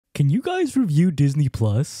Can you guys review Disney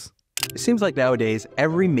Plus? It seems like nowadays,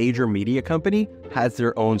 every major media company has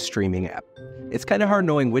their own streaming app. It's kind of hard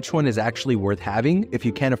knowing which one is actually worth having if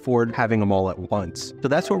you can't afford having them all at once. So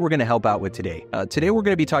that's what we're going to help out with today. Today, we're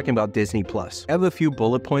going to be talking about Disney Plus. I have a few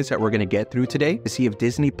bullet points that we're going to get through today to see if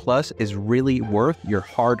Disney Plus is really worth your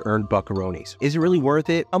hard-earned buckaronies. Is it really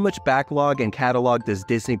worth it? How much backlog and catalog does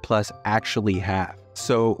Disney Plus actually have?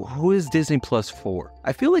 So who is Disney Plus for?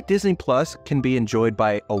 I feel like Disney Plus can be enjoyed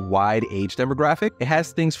by a wide age demographic. It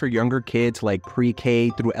has things for younger kids like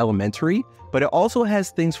pre-K through elementary, but it also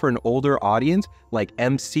has things for an older audience like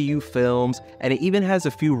MCU films, and it even has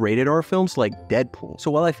a few rated R films like Deadpool. So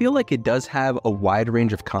while I feel like it does have a wide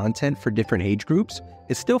range of content for different age groups,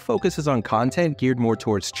 it still focuses on content geared more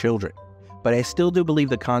towards children. But I still do believe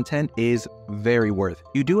the content is very worth it.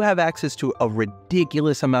 You do have access to a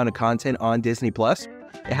ridiculous amount of content on Disney Plus.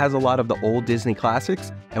 It has a lot of the old Disney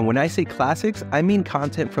classics. And when I say classics, I mean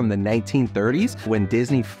content from the 1930s when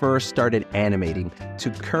Disney first started animating to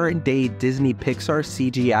current day Disney Pixar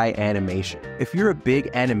CGI animation. If you're a big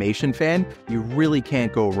animation fan, you really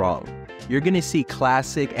can't go wrong. You're gonna see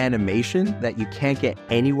classic animation that you can't get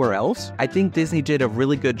anywhere else. I think Disney did a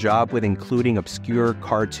really good job with including obscure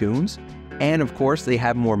cartoons. And of course, they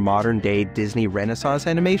have more modern day Disney Renaissance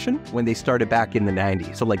animation when they started back in the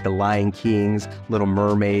 90s. So like the Lion Kings, Little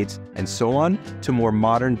Mermaids, and so on, to more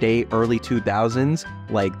modern day early 2000s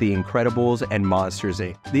like The Incredibles and Monsters,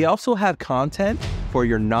 Inc. They also have content for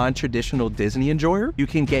your non-traditional Disney enjoyer. You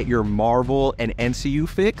can get your Marvel and MCU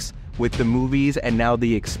fix with the movies and now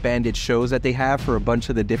the expanded shows that they have for a bunch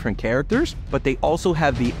of the different characters. But they also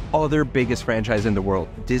have the other biggest franchise in the world.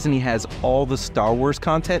 Disney has all the Star Wars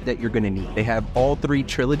content that you're gonna need. They have all 3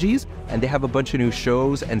 trilogies, and they have a bunch of new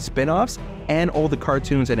shows and spin-offs and all the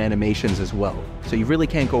cartoons and animations as well. So you really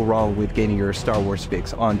can't go wrong with getting your Star Wars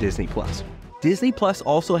fix on Disney Plus. Disney Plus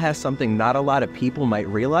also has something not a lot of people might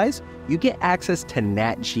realize. You get access to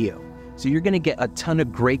Nat Geo. So you're gonna get a ton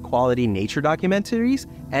of great quality nature documentaries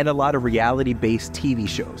and a lot of reality-based TV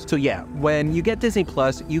shows. So yeah, when you get Disney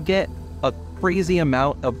Plus, you get a crazy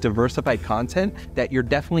amount of diversified content that you're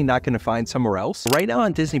definitely not gonna find somewhere else. Right now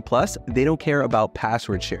on Disney Plus, they don't care about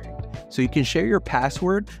password sharing. So you can share your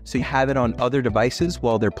password so you have it on other devices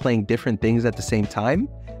while they're playing different things at the same time,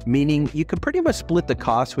 meaning you can pretty much split the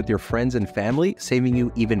cost with your friends and family, saving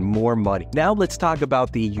you even more money. Now let's talk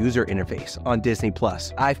about the user interface on Disney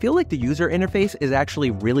Plus. I feel like the user interface is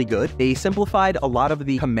actually really good. They simplified a lot of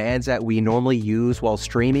the commands that we normally use while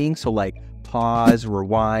streaming, so like pause,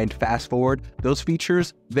 rewind, fast forward, those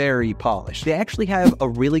features, very polished. They actually have a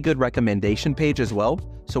really good recommendation page as well.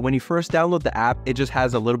 So when you first download the app, it just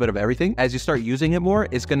has a little bit of everything. As you start using it more,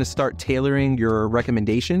 it's gonna start tailoring your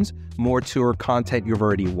recommendations more to your content you've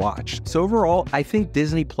already watched. So overall, I think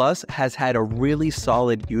Disney Plus has had a really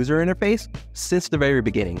solid user interface since the very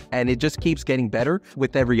beginning, and it just keeps getting better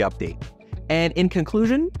with every update. And in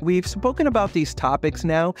conclusion, we've spoken about these topics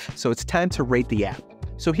now, so it's time to rate the app.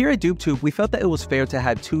 So here at DubeTube, we felt that it was fair to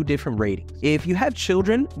have 2 different ratings. If you have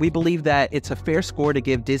children, we believe that it's a fair score to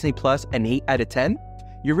give Disney Plus an 8 out of 10.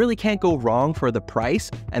 You really can't go wrong for the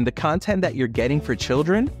price, and the content that you're getting for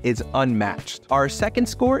children is unmatched. Our second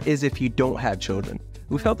score is if you don't have children.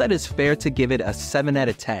 We felt that it's fair to give it a 7 out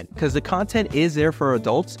of 10 because the content is there for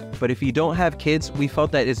adults, but if you don't have kids, we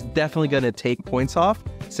felt that it's definitely going to take points off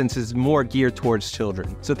since it's more geared towards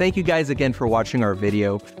children. So thank you guys again for watching our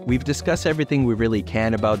video. We've discussed everything we really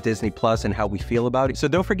can about Disney Plus and how we feel about it. So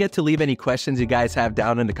don't forget to leave any questions you guys have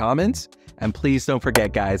down in the comments. And please don't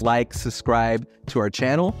forget, guys, like, subscribe to our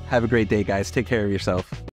channel. Have a great day, guys. Take care of yourself.